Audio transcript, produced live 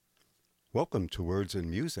Welcome to Words and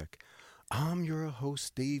Music. I'm your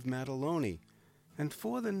host, Dave Mataloni, and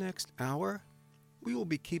for the next hour, we will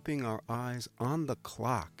be keeping our eyes on the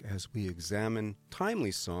clock as we examine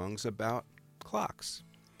timely songs about clocks.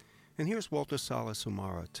 And here's Walter Salas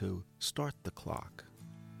Umara to start the clock.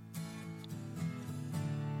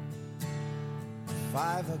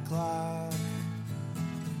 5 o'clock,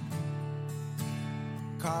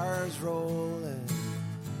 cars rolling,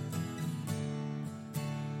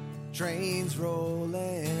 trains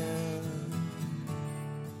rolling,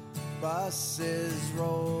 buses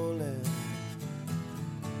rolling.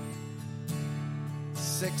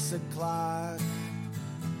 6 o'clock,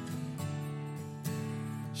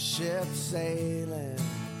 ships sailing,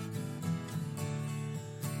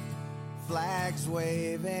 flags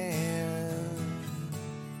waving,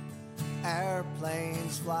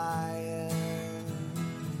 airplanes flying.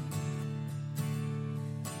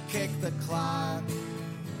 Kick the clock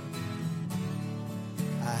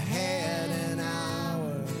ahead an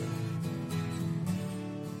hour.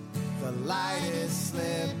 The light is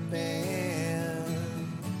slipping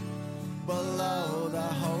below the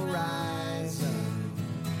horizon.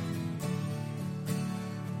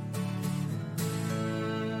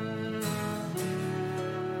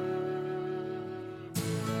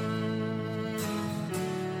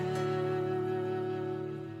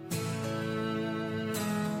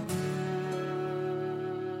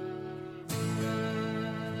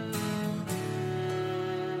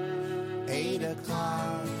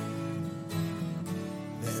 O'clock,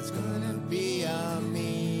 there's gonna be a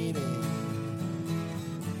meeting.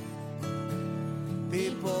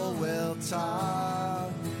 People will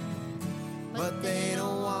talk, but they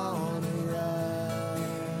don't wanna rush.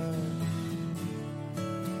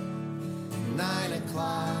 9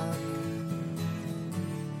 o'clock,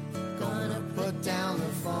 gonna put down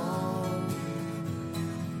the phone,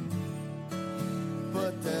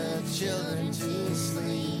 put the children to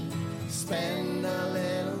sleep. Spend a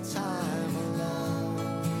little time alone.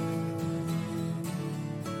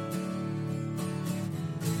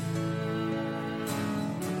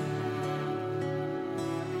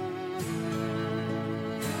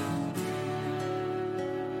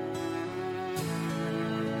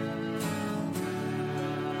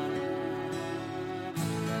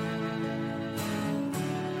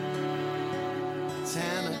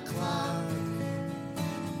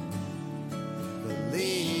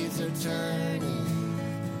 Turning,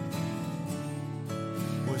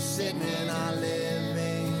 we're sitting in our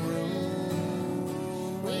living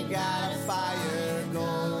room. We got a fire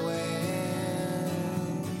going.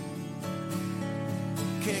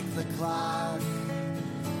 Kick the clock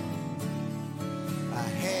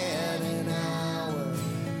ahead an hour.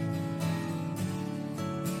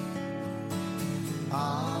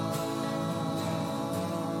 All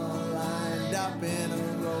lined up in a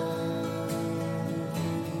row.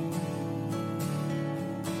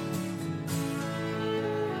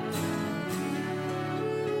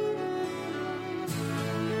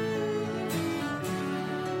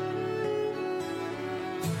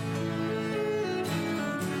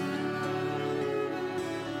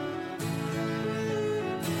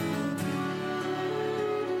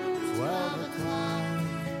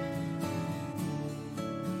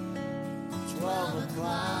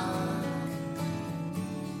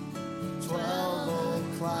 12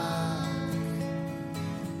 o'clock.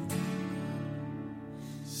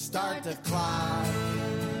 Start the clock.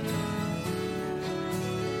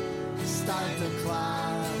 Start the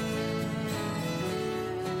clock.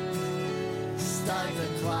 Start the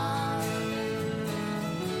clock.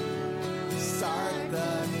 Start the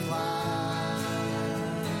clock.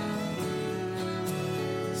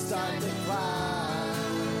 Start the clock.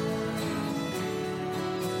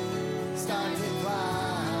 Start the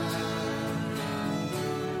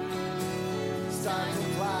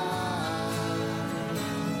clock. Start the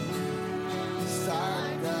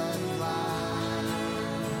clock.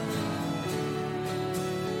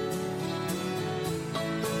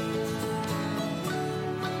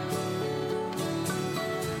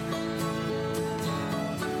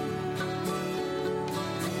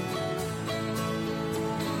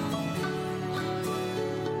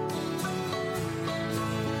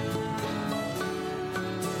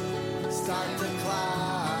 Start the clock. Start the clock.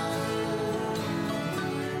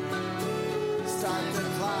 Start the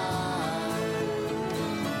clock.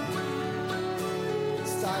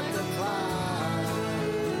 Start the clock.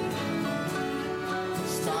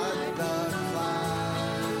 Start the clock.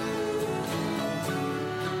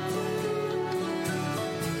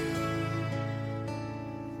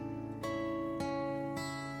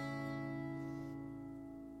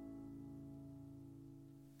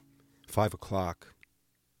 5 o'clock.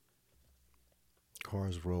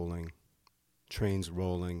 Cars rolling, trains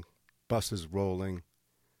rolling, buses rolling.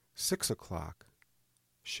 6 o'clock.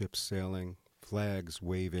 Ships sailing, flags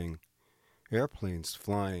waving, airplanes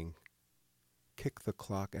flying. Kick the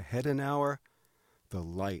clock ahead an hour. The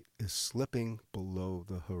light is slipping below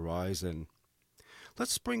the horizon.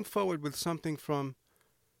 Let's spring forward with something from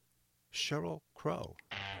Sheryl Crow.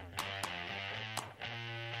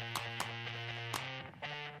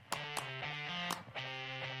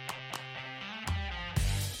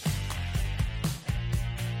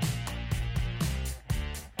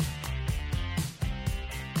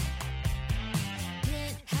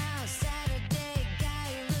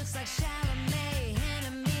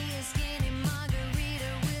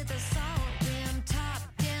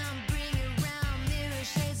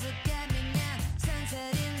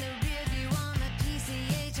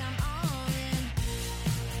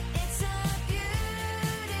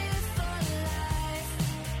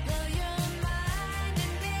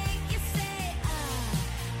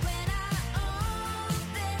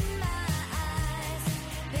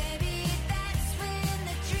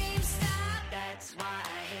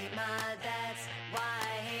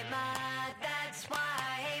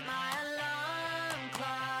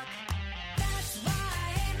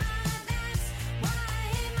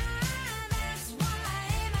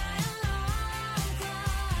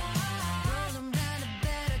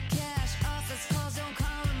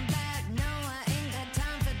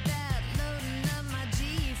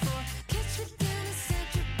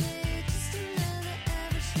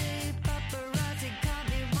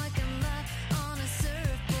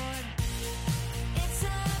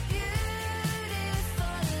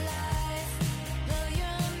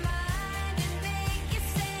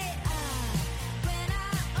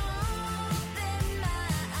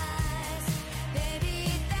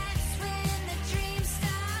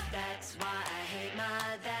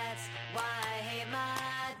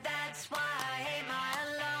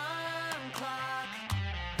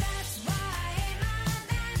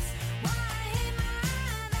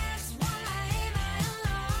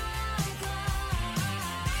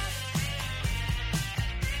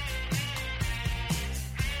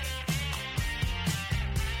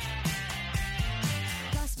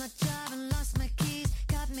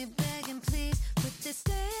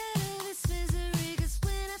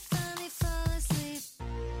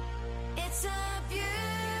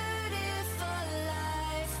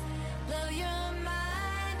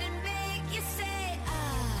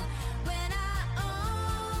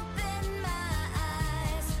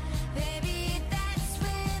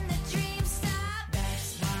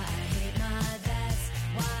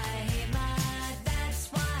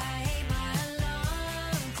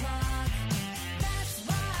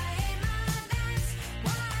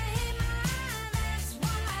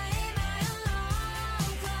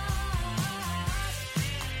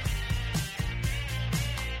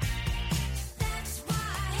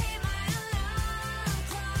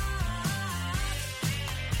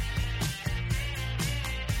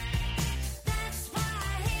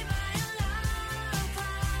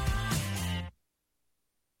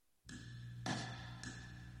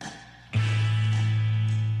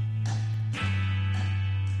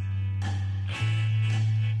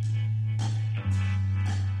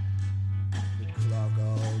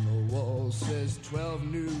 Says 12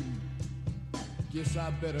 noon. Guess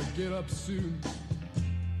I better get up soon.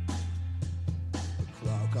 The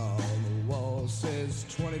clock on the wall says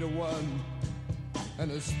 20 to 1,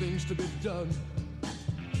 and there's things to be done.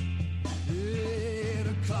 Yeah,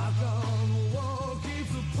 the clock on the wall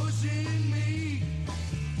keeps pushing me.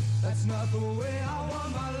 That's not the way I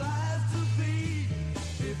want my life to be.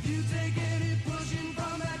 If you take any pushing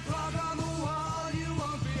from that clock on the wall, you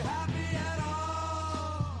won't be happy at all.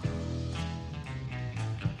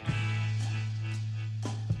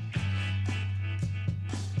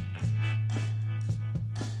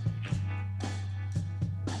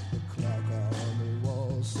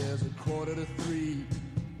 Says 2:45.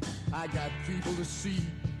 I got people to see.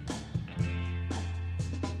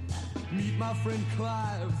 Meet my friend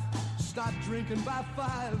Clive. Start drinking by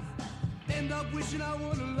 5. End up wishing I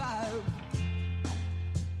weren't alive.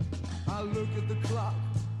 I look at the clock.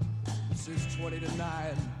 It says 20 to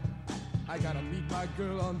 9. I gotta meet my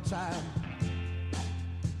girl on time.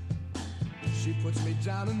 She puts me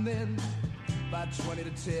down, and then by 20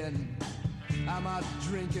 to 10, I'm out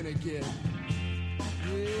drinking again.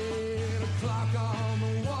 Yeah, the clock on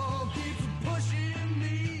the wall keeps pushing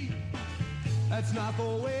me. That's not the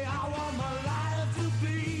way I want my life to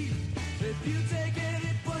be. If you take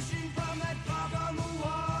any pushing from that clock on the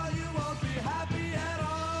wall, you won't be happy at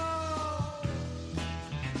all.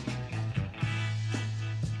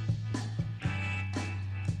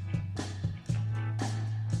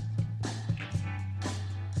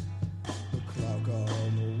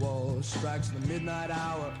 strikes the midnight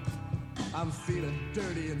hour, I'm feeling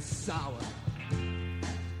dirty and sour.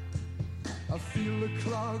 I feel the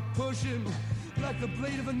clock pushing like the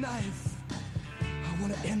blade of a knife. I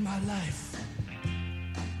want to end my life,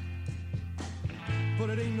 but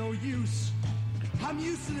it ain't no use. I'm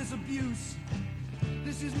used to this abuse.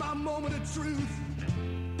 This is my moment of truth.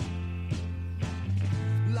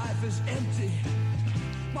 Life is empty.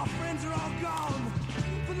 My friends are all gone,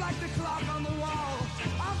 but like the clock on the wall,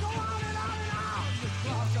 I'll go on and on and on. The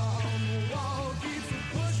clock on the wall keeps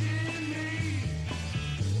pushing me.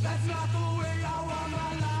 That's not the way I want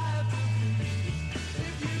my life to be.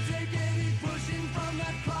 If you take any pushing from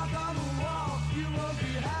that clock on the wall, you won't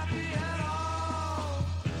be happy at all.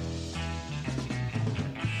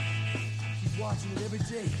 Keep watching it every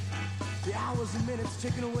day. The hours and minutes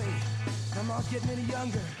ticking away. I'm not getting any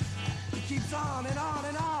younger. It keeps on and on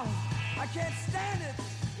and on. I can't stand it.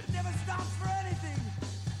 It never stops for anything.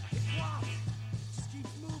 The clock just keeps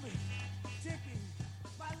moving, ticking.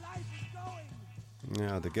 My life is going.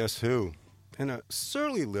 Now, the Guess Who, and a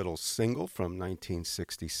surly little single from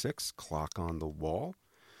 1966, Clock on the Wall.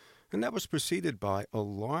 And that was preceded by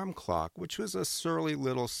Alarm Clock, which was a surly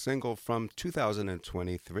little single from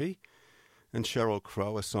 2023. And Sheryl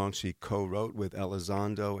Crow, a song she co-wrote with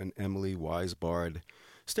Elizondo and Emily Weisbard.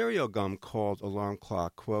 Stereo Gum called Alarm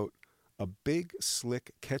Clock, quote, a big,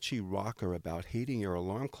 slick, catchy rocker about hating your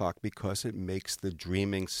alarm clock because it makes the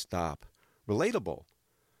dreaming stop. Relatable.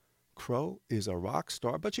 Crow is a rock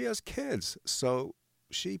star, but she has kids, so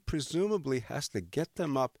she presumably has to get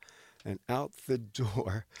them up and out the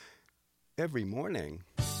door every morning.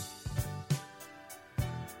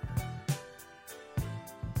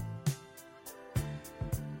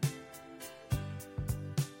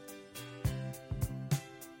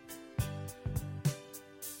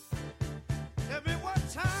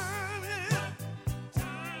 What time is it?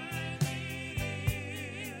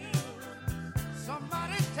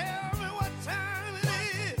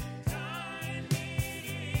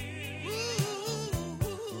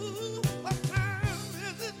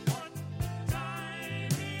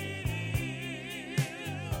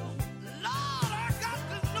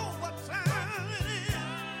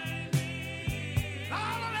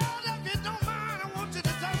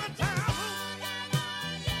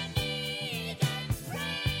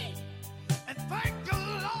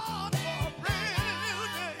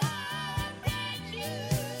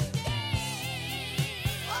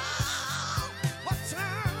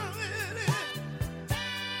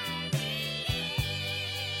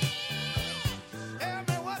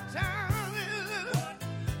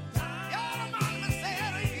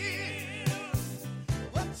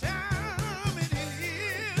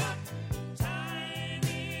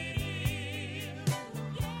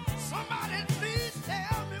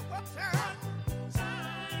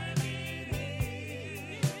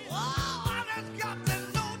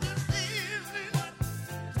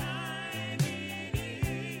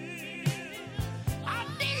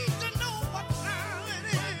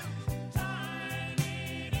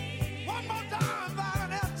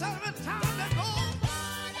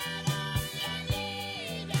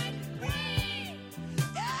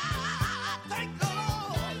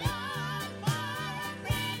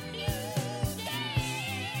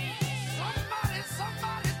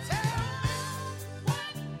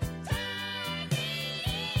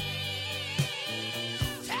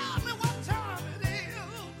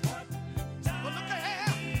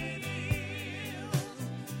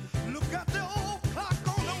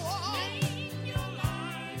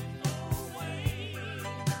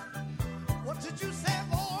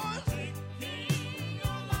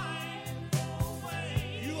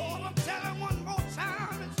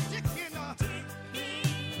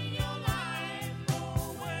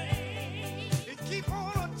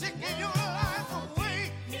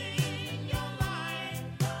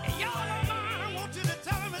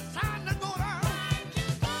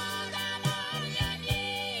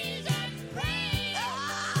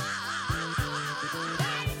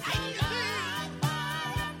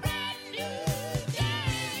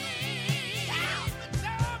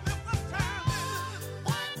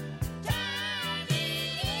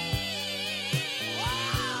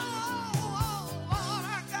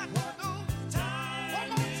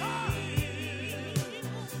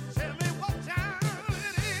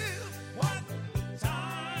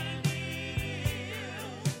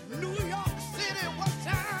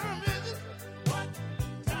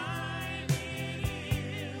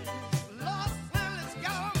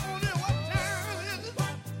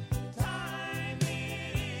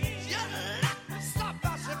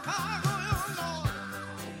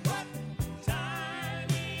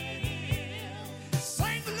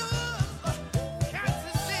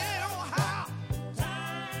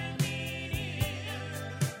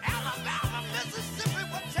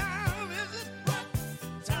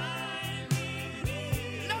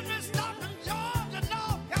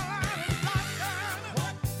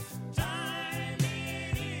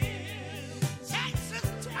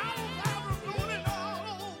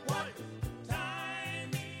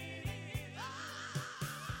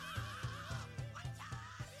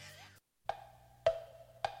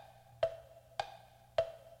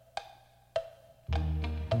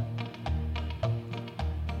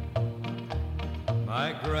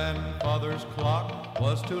 My grandfather's clock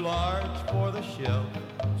was too large for the shelf,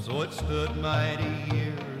 so it stood 90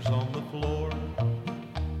 years on the floor.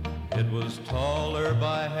 It was taller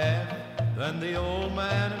by half than the old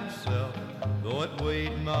man himself, though it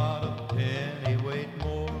weighed not a pennyweight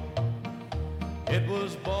more. It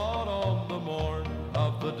was bought on the morn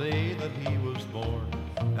of the day that he was born,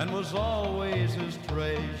 and was always his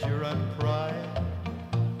treasure and pride.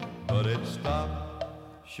 But it stopped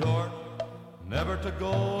short, never to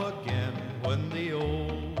go again, when the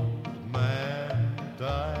old man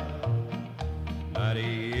died. 90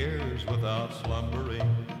 years without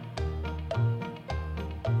slumbering,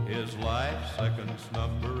 his life seconds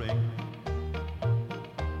numbering.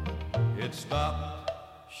 It stopped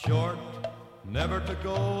short, never to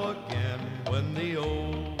go again, when the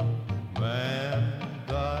old man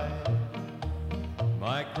died.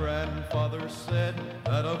 My grandfather said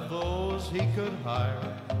that of those he could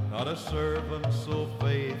hire, not a servant so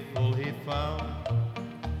faithful he found,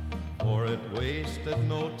 for it wasted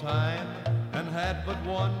no time and had but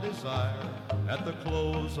one desire, at the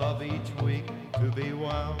close of each week to be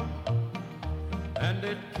wound. And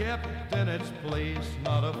it kept in its place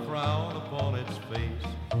not a frown upon its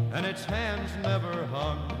face, and its hands never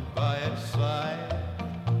hung by its side.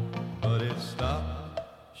 But it stopped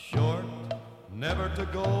short, never to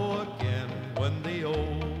go again, when the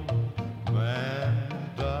old man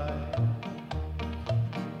died.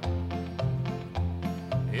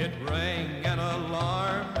 It rang an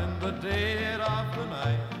alarm in the dead of the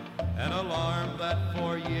night, an alarm that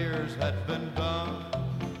for years had been dumb,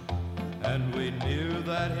 and we knew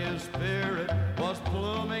that his spirit was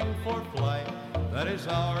pluming for flight, that his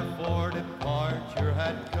hour for departure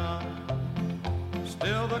had come.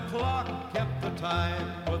 Still the clock kept the time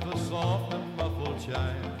with a soft and muffled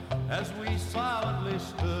chime, as we silently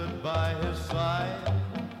stood by his side.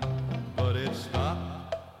 But it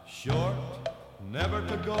stopped short, never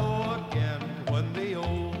to go again, when the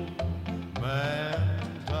old man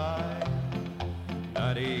died.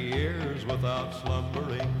 90 years without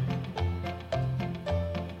slumbering,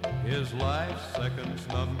 his life seconds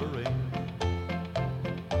numbering.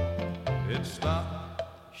 It stopped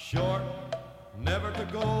short, never to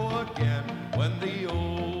go again, when the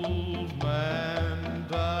old man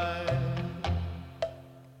died.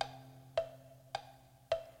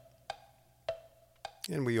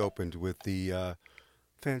 And we opened with the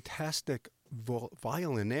fantastic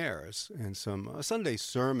violinaires and some Sunday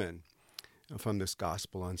sermon from this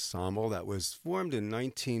gospel ensemble that was formed in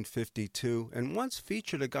 1952 and once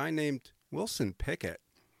featured a guy named Wilson Pickett.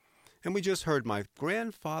 And we just heard My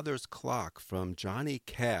Grandfather's Clock from Johnny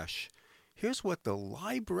Cash. Here's what the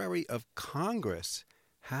Library of Congress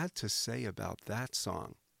had to say about that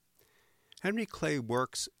song. Henry Clay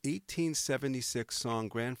Work's 1876 song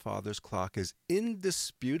Grandfather's Clock is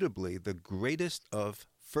indisputably the greatest of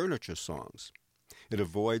furniture songs. It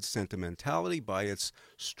avoids sentimentality by its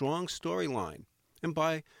strong storyline and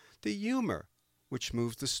by the humor which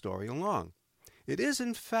moves the story along. It is,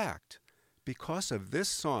 in fact, because of this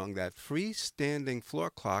song that freestanding floor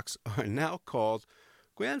clocks are now called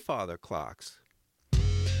grandfather clocks.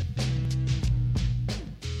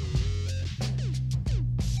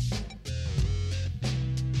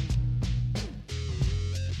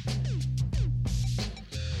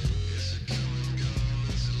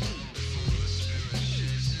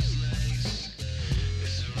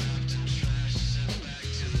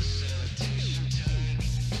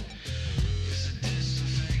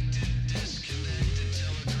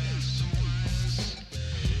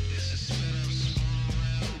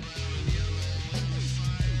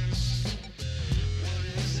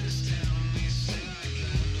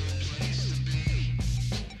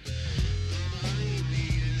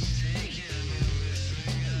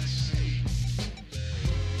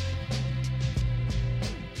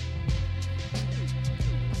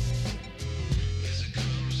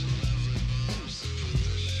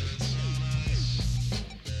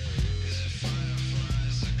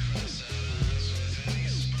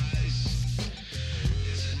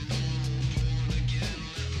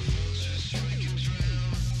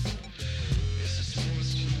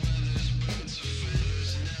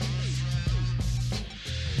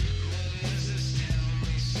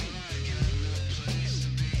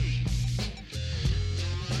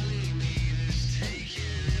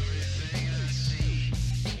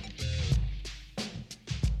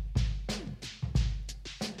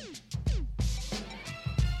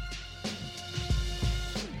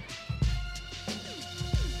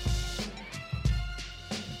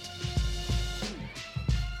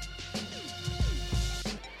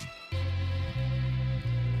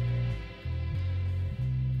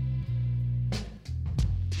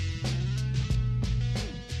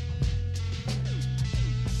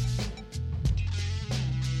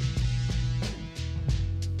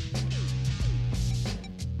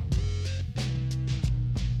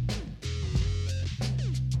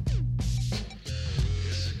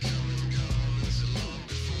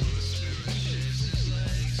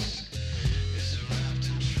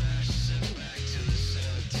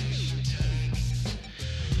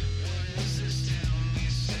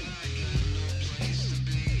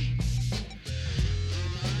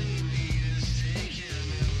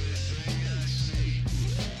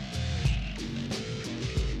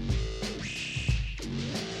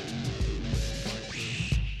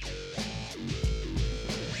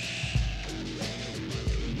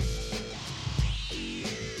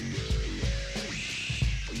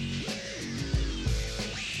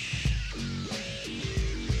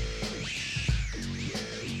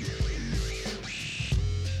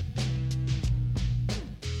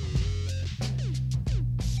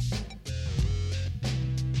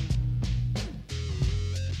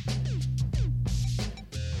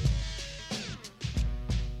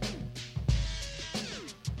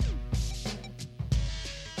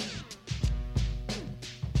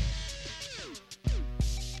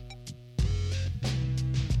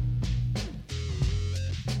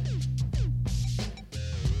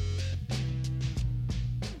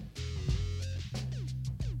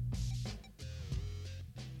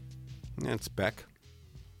 That's Beck,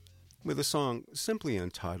 with a song simply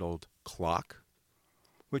entitled Clock,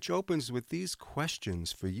 which opens with these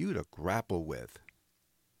questions for you to grapple with.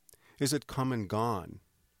 Is it come and gone?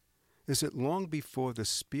 Is it long before the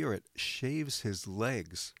spirit shaves his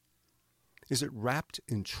legs? Is it wrapped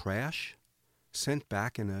in trash, sent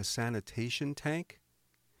back in a sanitation tank?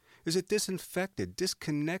 Is it disinfected,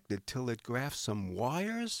 disconnected till it grafts some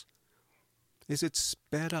wires? Is it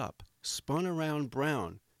sped up, spun around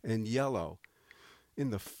brown and yellow in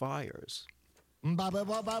the fires?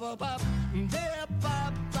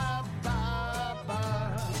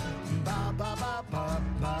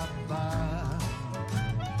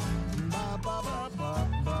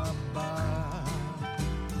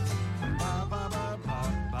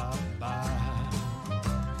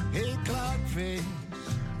 Hey, clock face,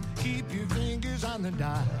 keep your fingers on the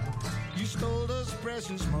dial. You stole those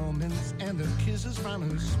precious moments and the kisses from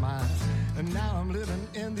her smile. And now I'm living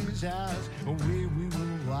in these hours where we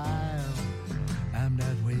were wild. I'm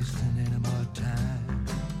not wasting any more time.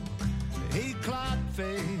 Hey, clock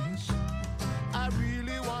face, I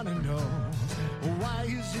really want to know, why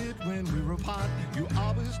is it when we're apart, you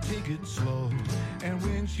always take it slow? And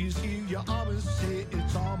when she's here, you always say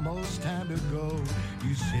it's almost time to go.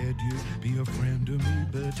 You said you'd be a friend to me,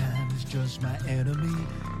 but time is just my enemy,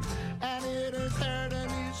 and it is hurting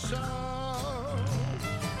me so.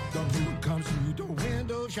 The moon comes through the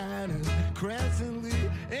window shining crescently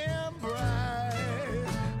and bright.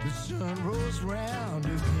 The sun rolls round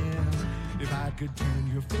again. If I could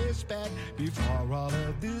turn your face back before all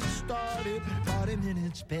of this started. 40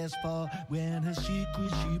 minutes past 4 when her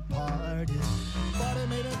secret she parted. 40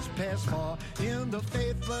 minutes past 4 in the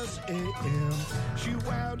faithless AM. She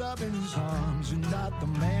wound up in his arms and not the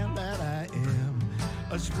man that I am.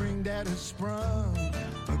 A spring that has sprung,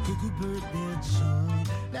 a cuckoo bird that sung.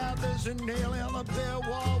 Now there's a nail in the bare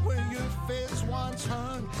wall where your face once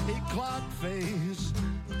hung. A clock face,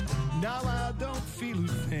 now I don't feel a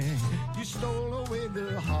thing. You stole away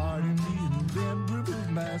the heart in me and then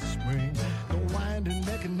removed my spring. The winding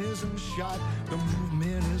mechanism shot, the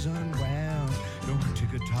movement is unwound. Don't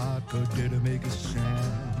tick a tock or dare to make a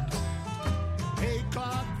sound. Hey,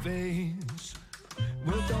 clock face,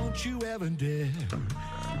 well, don't you ever dare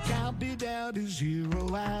count me down to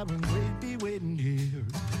 0. I will be waiting here.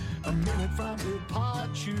 A minute from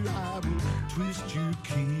departure, I will twist your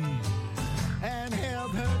key and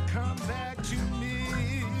have her come back to me.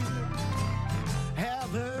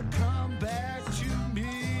 Have her come back to me.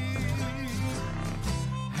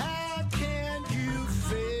 How can you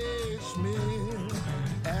face me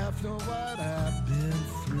after what I've been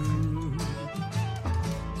through?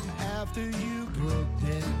 After you broke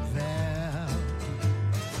that vow,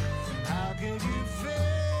 how can you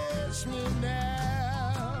face me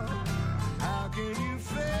now? How can you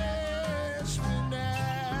face me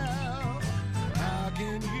now? How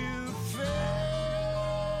can you face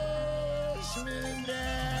me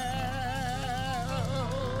now?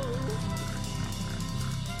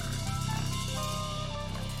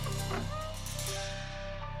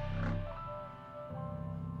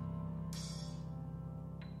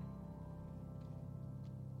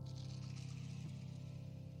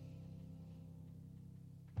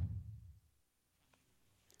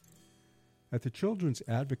 At the Children's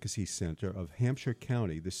Advocacy Center of Hampshire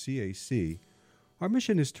County, the CAC, our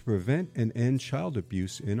mission is to prevent and end child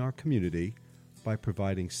abuse in our community by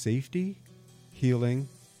providing safety, healing,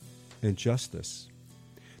 and justice.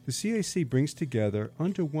 The CAC brings together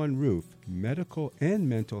under one roof medical and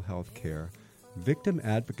mental health care, victim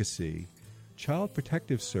advocacy, child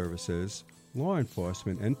protective services, law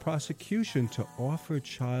enforcement, and prosecution to offer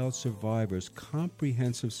child survivors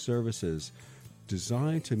comprehensive services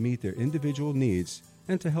designed to meet their individual needs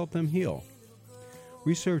and to help them heal.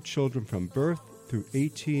 We serve children from birth through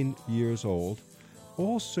 18 years old.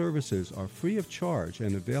 All services are free of charge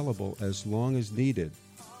and available as long as needed.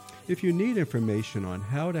 If you need information on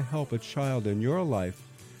how to help a child in your life,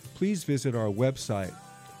 please visit our website,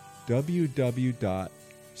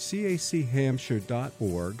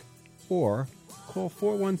 www.cachampshire.org, or call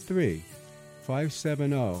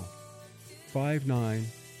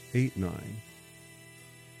 413-570-5989.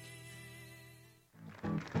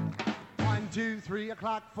 1, 2, 3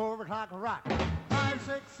 o'clock, 4 o'clock, rock. 5,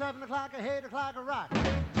 6, 7 o'clock, 8 o'clock, rock.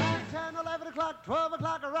 9, 10, 11 o'clock, 12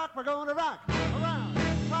 o'clock, rock. We're going to rock around the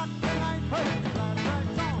clock tonight. Put the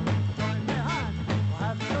lights on, join me high. We'll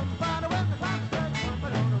have some fun when the clock strikes. We're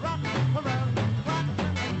going to rock around the clock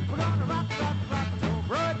tonight. We're going to rock, rock, rock until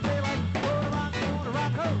broad daylight. We're going to rock around the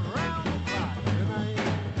clock tonight.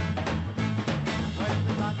 When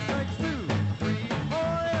the clock strikes 2, 3, 4,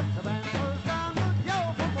 if the band slows down, we'll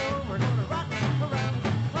yell for more. We're going to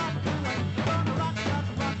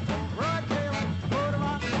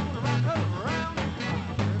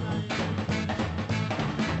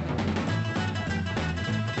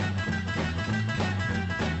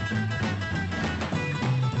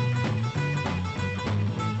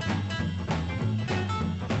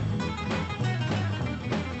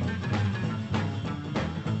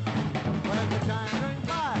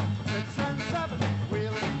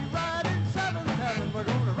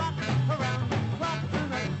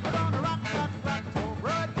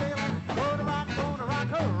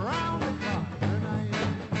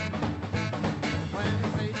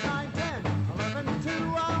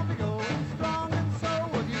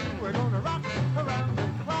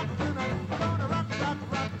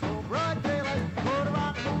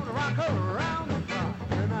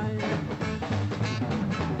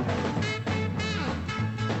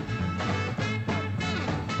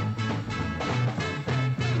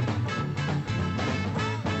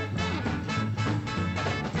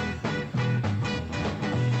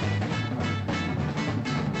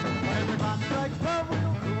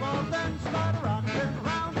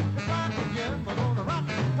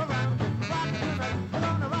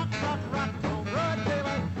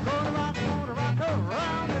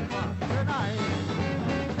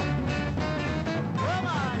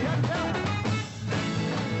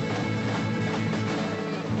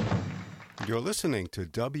You're listening to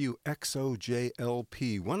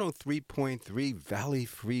WXOJLP 103.3 Valley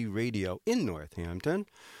Free Radio in Northampton.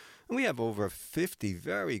 And we have over 50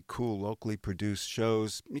 very cool locally produced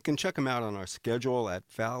shows. You can check them out on our schedule at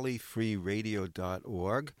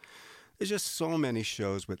valleyfreeradio.org. There's just so many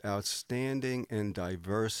shows with outstanding and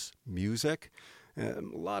diverse music. A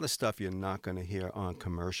lot of stuff you're not going to hear on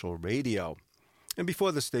commercial radio. And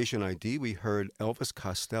before the station ID, we heard Elvis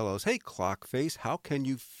Costello's Hey Clockface, How Can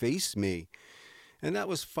You Face Me? And that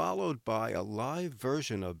was followed by a live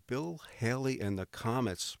version of Bill Haley and the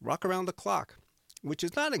Comets, Rock Around the Clock, which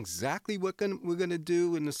is not exactly what we're going to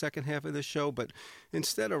do in the second half of the show, but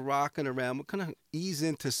instead of rocking around, we're going to ease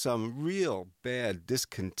into some real bad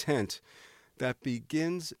discontent that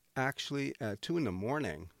begins actually at 2 in the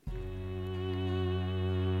morning.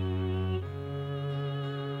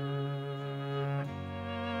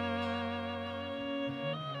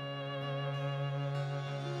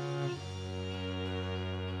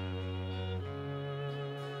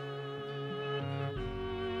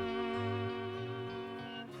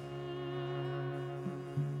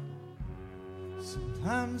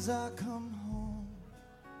 Sometimes I come home,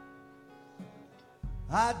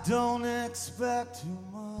 I don't expect too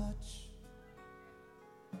much.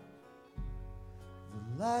 The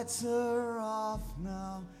lights are off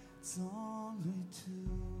now, it's only 2.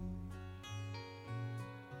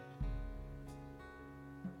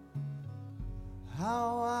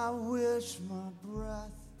 How I wish my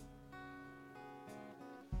breath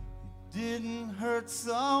it didn't hurt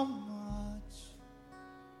so much.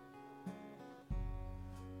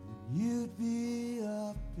 You'd be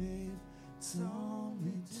up, babe, it's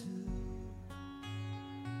only 2.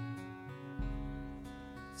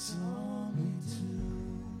 It's only 2.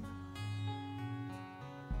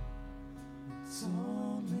 It's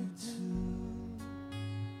only 2.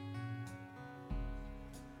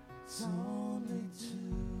 It's only 2.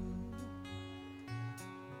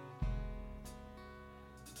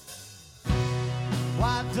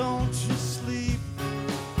 Why don't you sleep?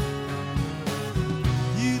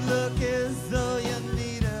 You look as though you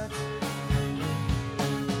need it.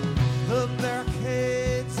 The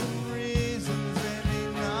barricades and reasons, they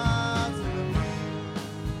mean nothing to me.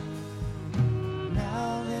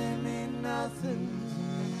 Now they mean nothing to me.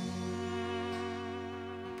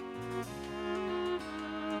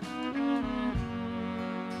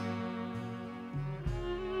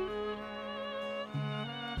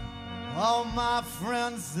 All my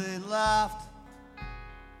friends, they laughed.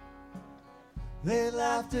 They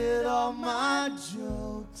laughed at all my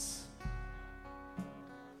jokes.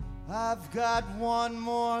 I've got one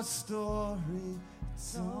more story,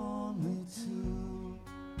 it's only 2.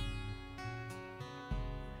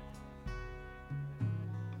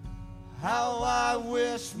 How I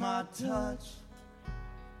wish my touch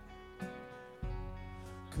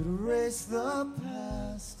could erase the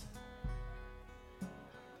past.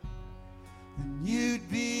 Then you'd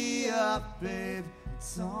be up, babe,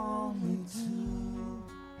 it's only 2.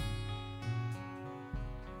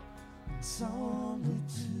 It's only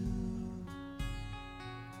 2.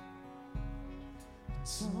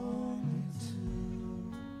 It's only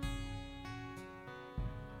 2.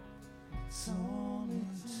 It's only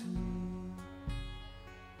 2.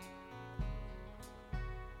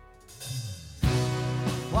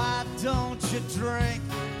 Why don't you drink?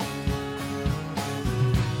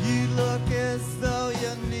 You look as though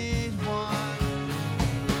you need one.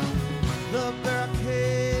 The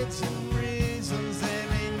barricades and reasons, they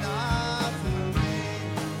mean nothing to me.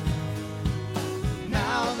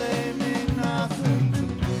 Now they mean nothing to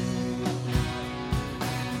me.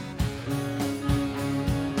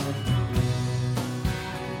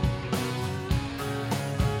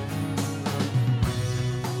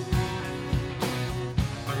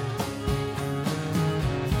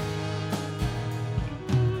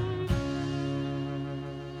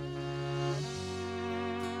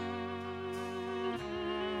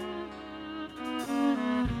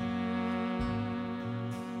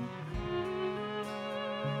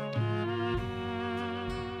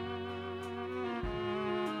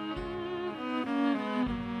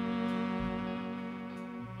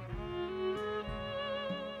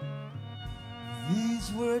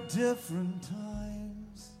 These were different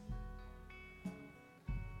times.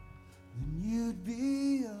 Then you'd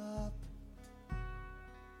be up.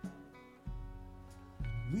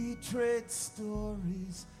 We trade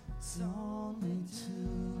stories, it's only 2.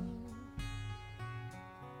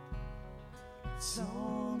 It's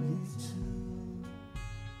only 2.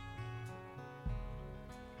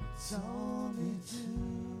 It's only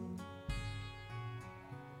 2.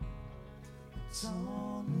 It's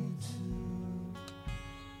only 2.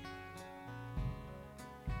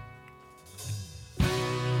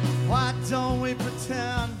 don't we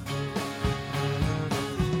pretend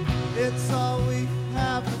it's all we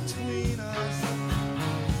have between us?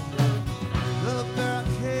 The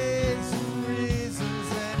barricades and reasons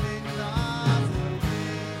they mean nothing to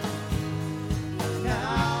me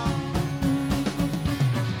now.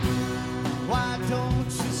 Why don't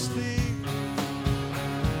you sleep?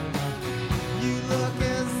 You look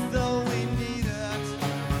as though we need it.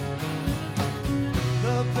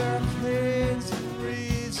 The barricades and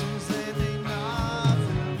reasons they mean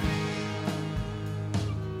nothing to me.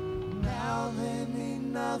 Now they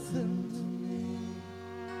mean nothing to me.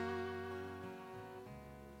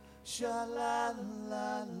 Sha la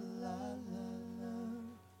la la la la.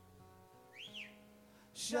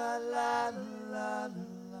 Sha la la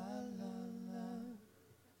la la la.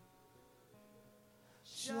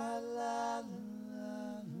 Sha la la la.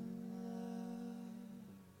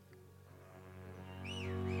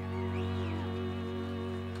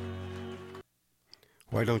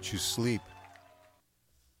 Why don't you sleep?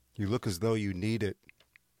 You look as though you need it.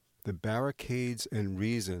 The barricades and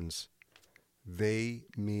reasons, they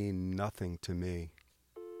mean nothing to me.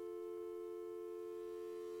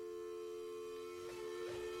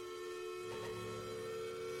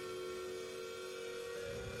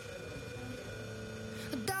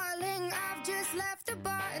 Darling, I've just left the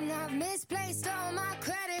bar and I've misplaced all my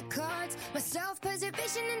credit cards. My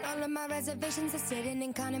self-preservation and all of my reservations are sitting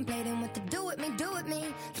and contemplating what to do with me, do with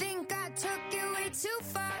me. Think I took it way too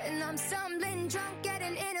far and I'm stumbling drunk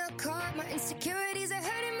getting in a car. My insecurities are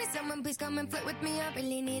hurting me. Someone please come and flirt with me. I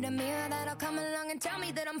really need a mirror that'll come along and tell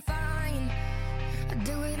me that I'm fine. I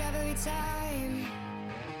do it every time.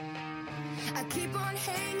 I keep on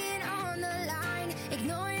hanging on the line,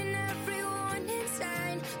 ignoring every warning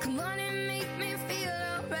sign. Come on and make me feel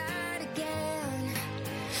alright again.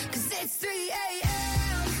 'Cause it's 3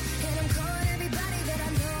 a.m. and I'm calling everybody that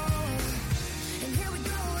I know. And here we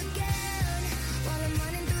go again, while I'm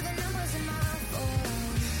running through the numbers in my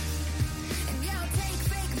phone. And yeah, I'll take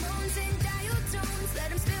fake moans and dial tones, let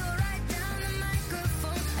them spill right down the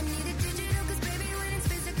microphone. I need it digital 'cause baby when it's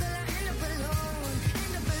physical I end up alone,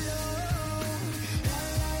 end up alone. La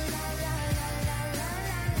la la la la la la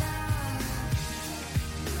la la.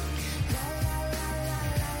 La la la la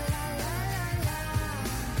la la la la la.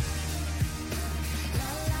 La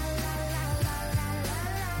la la la la la la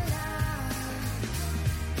la la.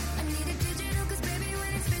 I need it digital 'cause baby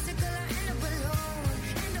when it's physical I end up alone,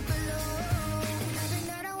 end up alone. And every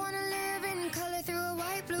night I wanna live in color through a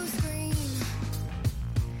white blue screen.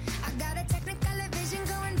 I got a technicolor vision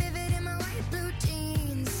going vivid in my white blue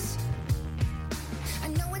jeans. I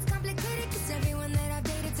know it's complicated 'cause everyone that I've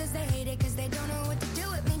dated says they hate it 'cause they don't know what to do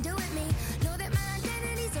with me, do with me. Know that my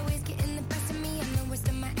identity's always getting the best of me. I'm the worst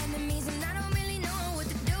of my enemies and I don't really know what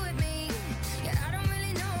to do with me. Yeah, I don't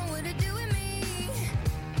really know what to do with me.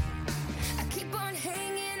 I keep on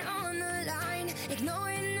hanging on the line,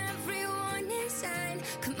 ignoring every warning sign.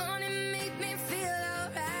 Come on and make me feel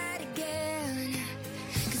alright again.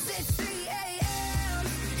 'Cause it's 3 a.m.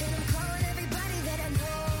 and I'm calling everybody that I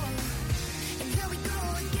know. And here we go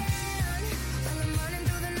again, while I'm running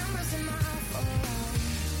through the numbers in my phone.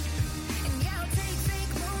 And yeah, I'll take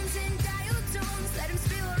fake moans and dial tones, let them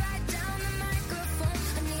spill right down the microphone.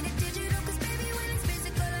 I need it digital 'cause baby when it's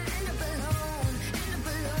physical I end up alone, end up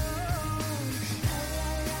alone. La la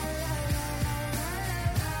la la la la la la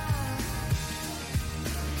la.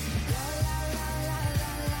 La la la la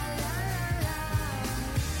la la la la la.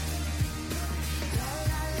 La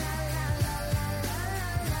la la la la la la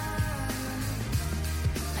la.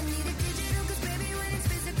 I need it digital 'cause baby when it's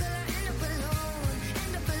physical I end up alone,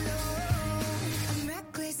 end up alone. I'm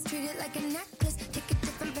reckless, treat it like a necklace. Take a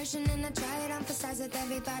different version and I try it on for size with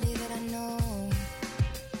everybody that I know.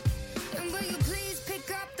 And will you please pick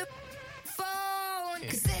up the phone?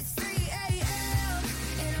 'Cause it's 3 a.m.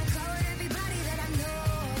 and I'm calling everybody that I know.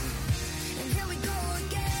 And here we go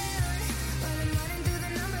again, while I'm running through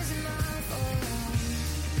the numbers in my phone.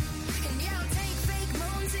 And yeah, I'll take fake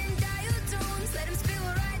moans and dial tones, let them spill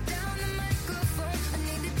right down the microphone. I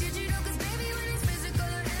need it digital 'cause baby when it's physical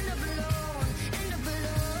I end up alone, end up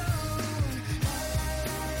alone. La la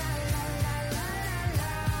la la la la la la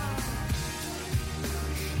la.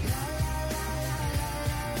 La la la la la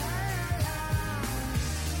la la la la.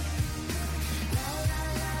 La la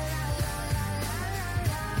la la la la la la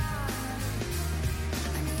la.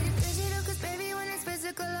 I need it digital 'cause baby when it's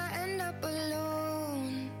physical I end up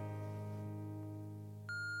alone.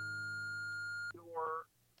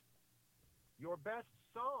 Your best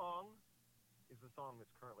song is the song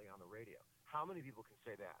that's currently on the radio. How many people can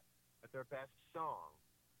say that? That their best song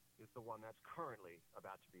is the one that's currently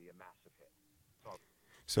about to be a massive hit.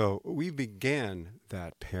 So So we began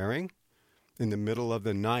that pairing in the middle of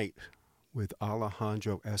the night with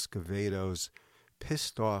Alejandro Escovedo's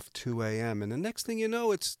Pissed Off 2 a.m. And the next thing you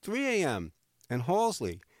know, it's 3 a.m. and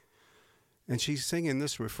Halsey. And she's singing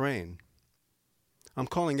this refrain. I'm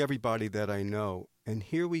calling everybody that I know, and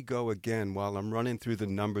here we go again while I'm running through the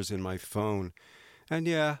numbers in my phone. And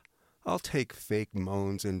yeah, I'll take fake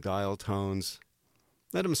moans and dial tones.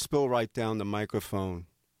 Let them spill right down the microphone.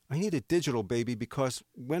 I need it digital, baby, because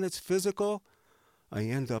when it's physical, I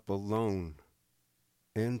end up alone.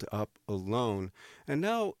 And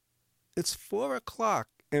now it's 4 o'clock,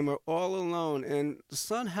 and we're all alone, and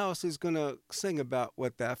Son House is going to sing about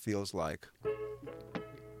what that feels like.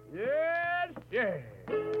 Yes, yes.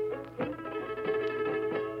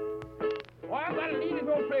 Well, I gotta leave this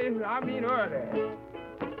old place, I mean early.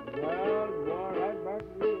 Well, boy, right back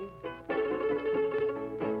to me.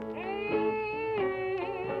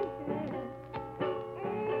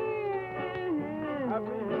 I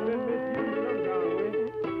believe you been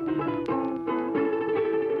misused some kind of way.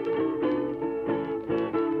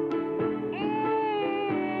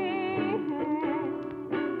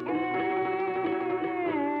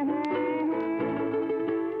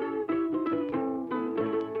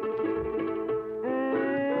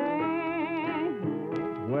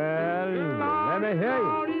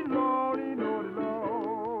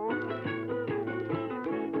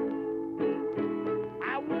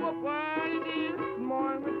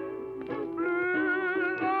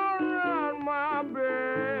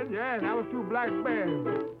 Black bear.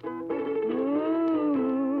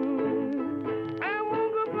 I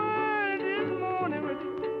woke up early this morning with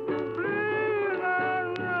blues all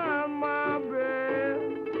around my bed.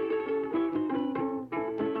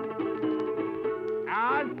 I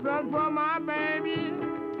sung for my baby.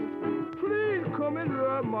 Please come and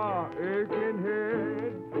rub my aching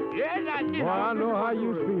head. Yes, I did. Well, I know how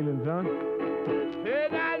you feeling, son.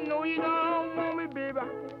 Said I know you don't want me, baby.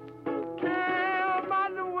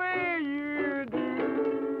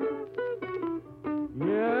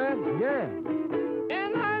 Yeah.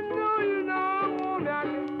 And I know you don't want that.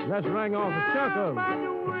 Let's ring off a chunk of it.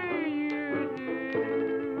 The way you do.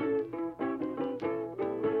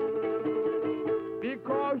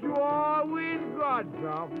 Because you always got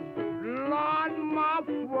something. Lord, my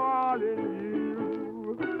fault in you.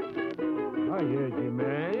 I hear you,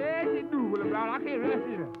 man. Yes, you do, Willie Brown. I can't rest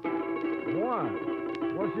either. Why?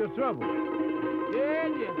 What's your trouble? Yeah.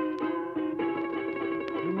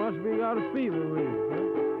 You must be got a fever with you, huh?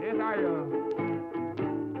 Yes, I,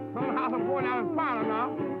 somehow I'm going out and parlor now.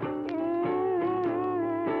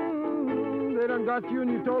 They done got you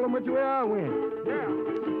and you told them which way I went. Yeah.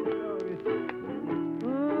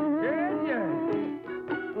 Yeah.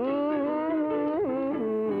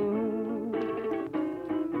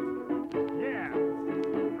 Yeah.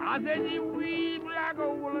 I said you weep like a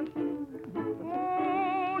woman.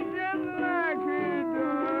 Oh, just like he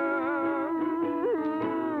does.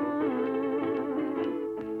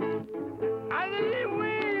 I said you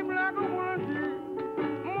weep like a woman.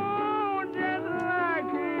 Oh, just like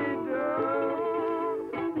he does.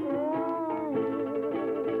 Oh.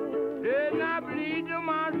 And I bleed to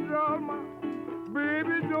my soul, my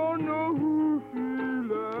baby don't know who she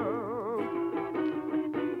loves.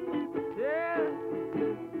 Yeah.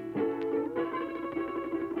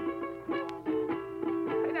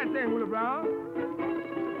 Ain't that thing, Willie Brown?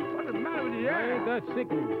 What's the matter with you? Yeah. Ain't that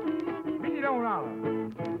sickening? Get it on out.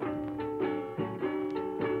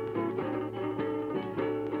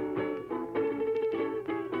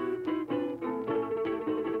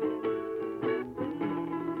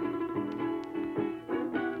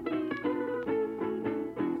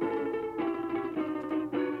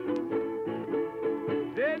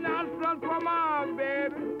 They're not front for my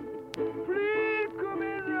baby. Please come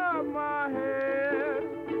and rub my head.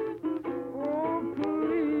 Oh,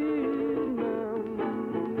 please now.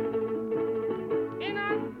 And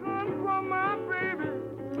I'm front for my baby.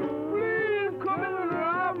 Please come and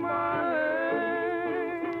rub my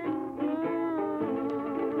head.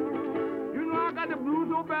 You know I got the blues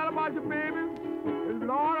so bad about you, baby. And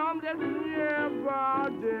Lord, I'm just here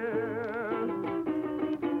about this.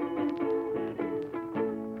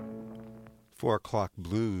 4 o'clock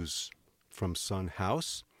blues from Son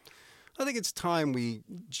House. I think it's time we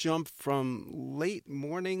jump from late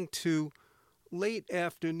morning to late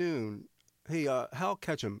afternoon. Hey, Hal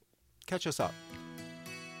Ketchum, catch us up.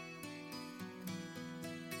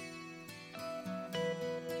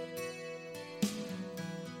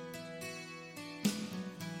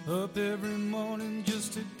 Up every morning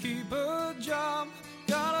just to keep a job.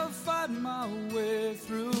 Gotta fight my way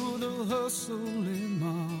through the hustling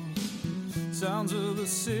mob. Sounds of the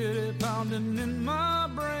city pounding in my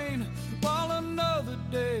brain while another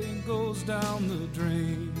day goes down the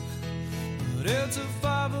drain. But it's a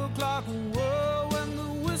 5 o'clock world when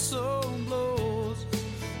the whistle blows.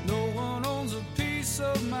 No one owns a piece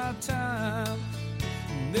of my time.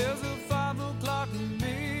 And there's a 5 o'clock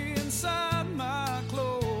me inside my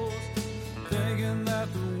clothes, thinking that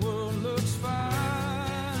the world looks fine.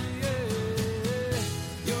 Yeah,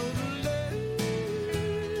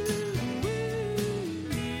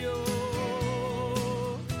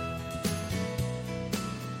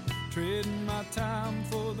 trading my time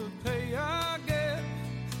for the pay I get,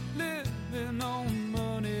 living on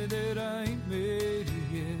money that I ain't made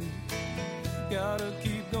yet. Gotta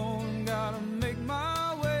keep going, gotta make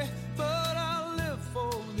my way, but I live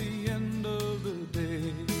for the end of the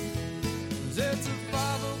day. 'Cause it's a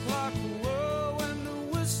 5 o'clock world when the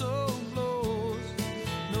whistle blows.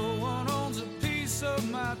 No one owns a piece of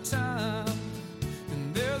my time.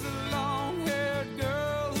 And there's a long-haired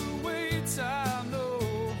girl who waits, I know,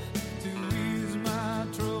 to ease my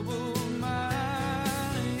troubled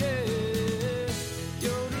mind. Yeah,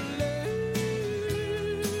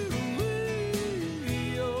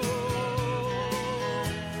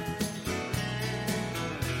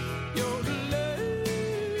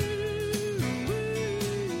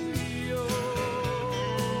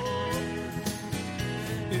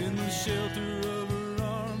 in the shelter of her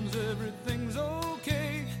arms, everything's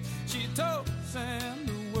okay. She talks and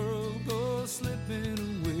the world goes slipping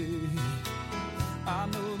away. I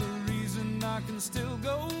know the reason I can still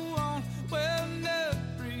go on when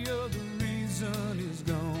every other reason is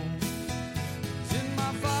gone. 'Cause in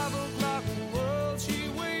my 5 o'clock world, she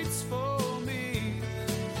waits for me.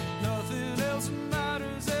 Nothing else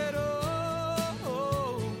matters at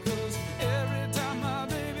all. 'Cause every time my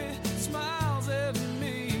baby smiles at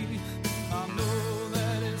me, I know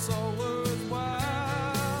that it's all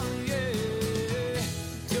worthwhile. Yeah,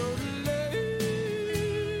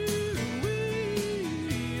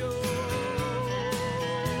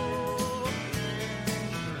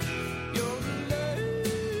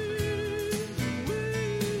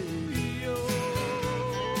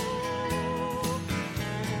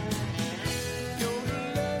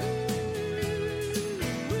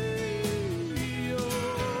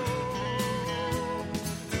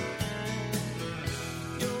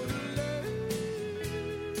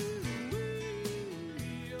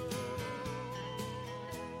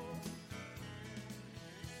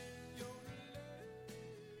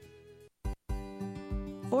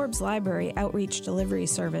 Forbes Library Outreach Delivery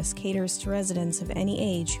Service caters to residents of any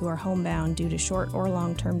age who are homebound due to short or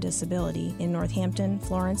long-term disability in Northampton,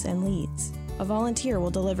 Florence, and Leeds. A volunteer will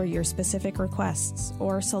deliver your specific requests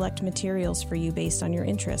or select materials for you based on your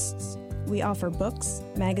interests. We offer books,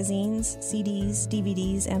 magazines, CDs,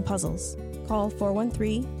 DVDs, and puzzles. Call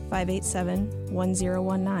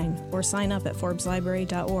 413-587-1019 or sign up at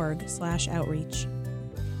forbeslibrary.org/outreach.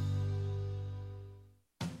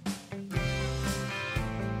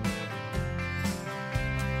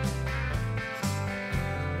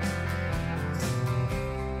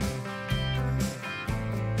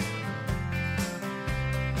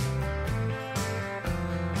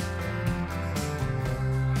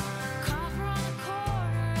 Copper on the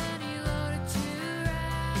corner and he loaded 2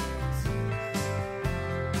 rounds,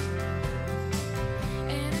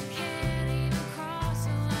 and I can't even cross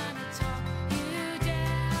the line to talk you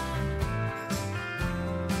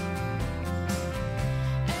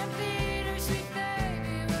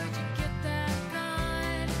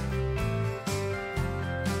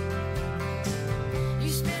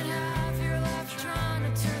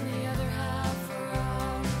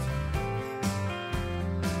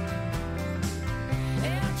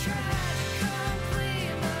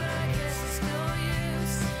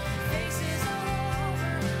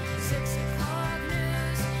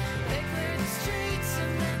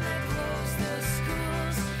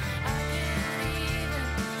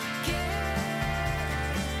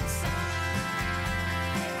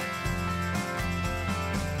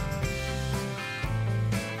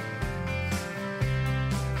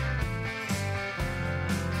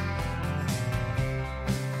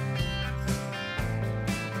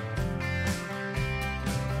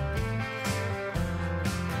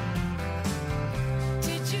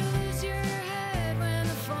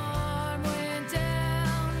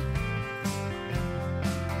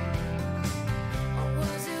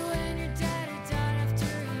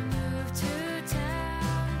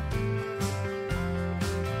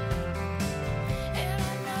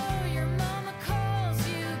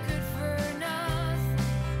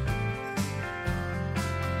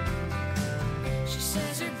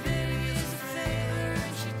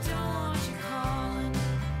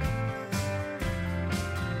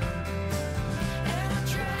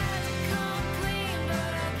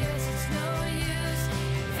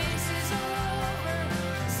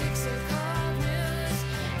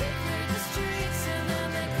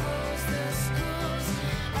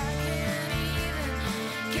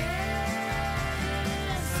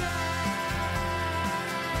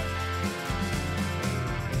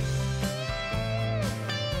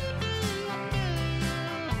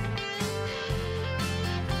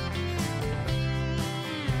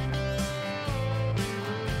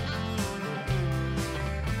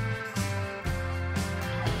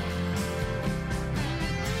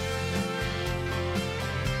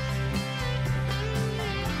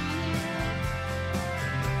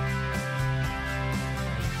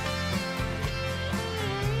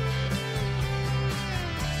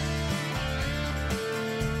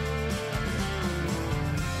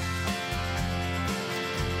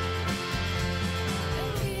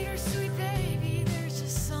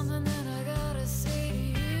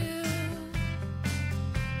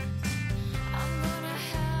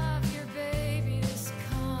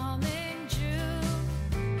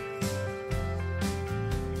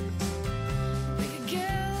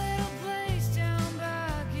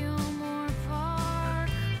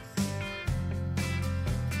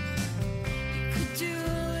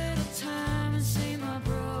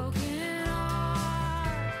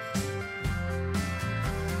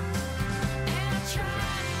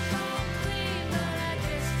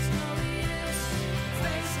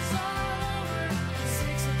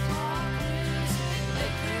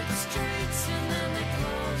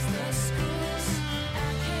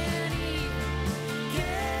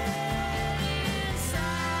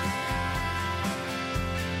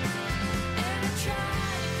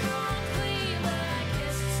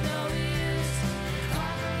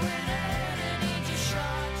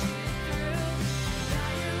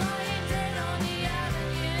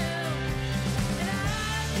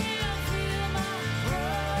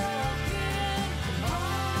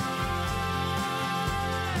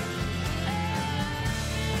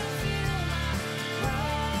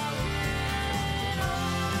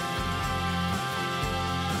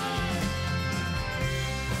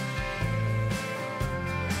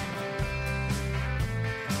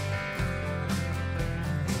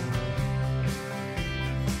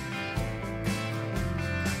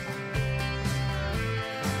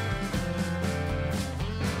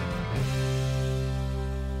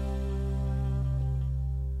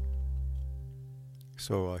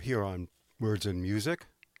So here on Words and Music,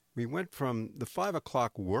 we went from the 5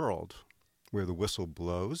 o'clock world, where the whistle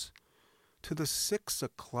blows, to the 6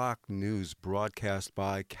 o'clock news broadcast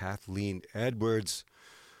by Kathleen Edwards,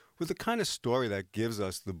 with the kind of story that gives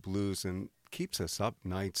us the blues and keeps us up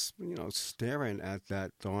nights, staring at that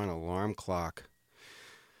darn alarm clock.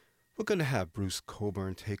 We're going to have Bruce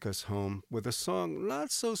Cockburn take us home with a song not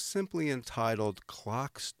so simply entitled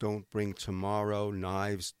Clocks Don't Bring Tomorrow,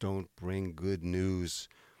 Knives Don't Bring Good News.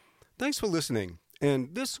 Thanks for listening.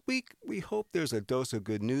 And this week, we hope there's a dose of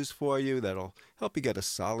good news for you that'll help you get a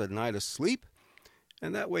solid night of sleep.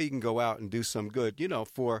 And that way you can go out and do some good,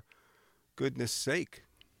 for goodness sake.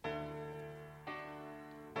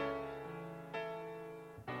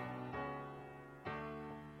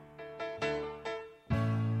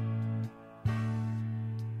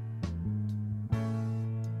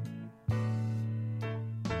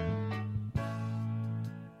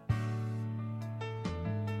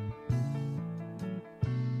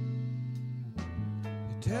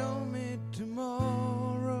 Tell me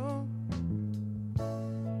tomorrow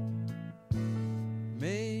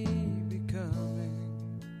may be coming.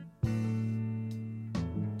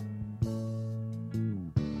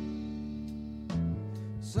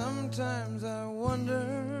 Sometimes I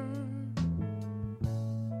wonder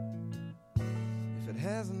if it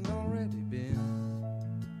hasn't already been.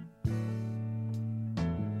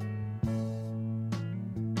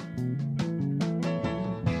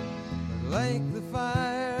 But like the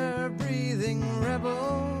fire-breathing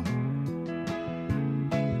rebel,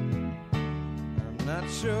 I'm not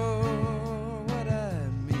sure what I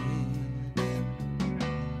mean.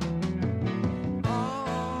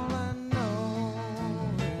 All I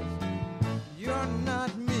know is you're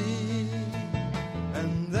not me,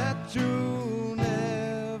 and that you'll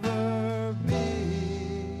never be.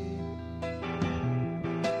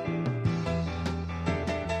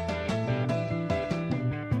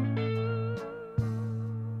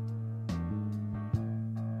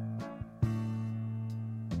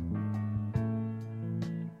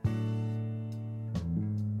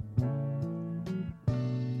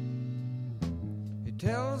 He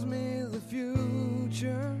tells me the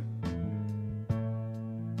future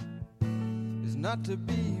is not to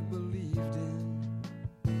be believed in.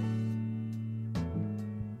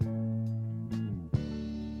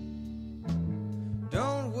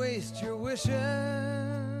 Don't waste your wishes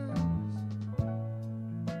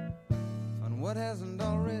on what hasn't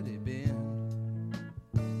already been.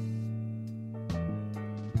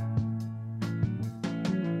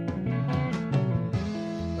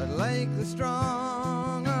 But like the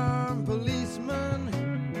strong-armed policeman,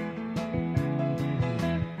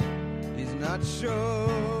 he's not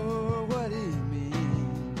sure what he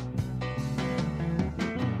means.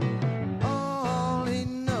 All he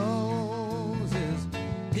knows is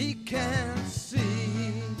he can't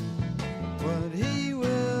see what he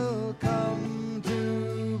will come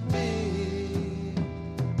to be.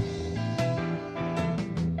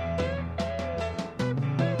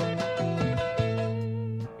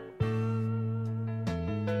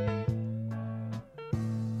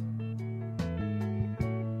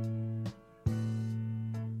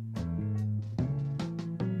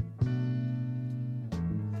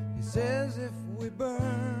 He says if we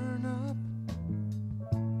burn up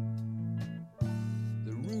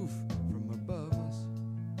the roof from above us,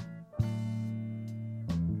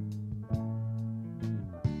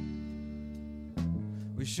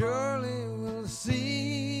 we surely will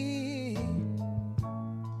see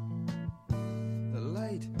the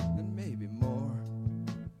light and maybe more.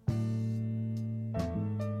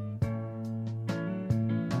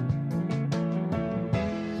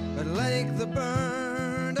 But like the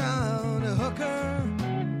burned out hooker,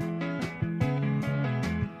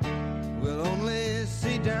 we'll only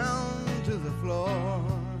see down to the floor.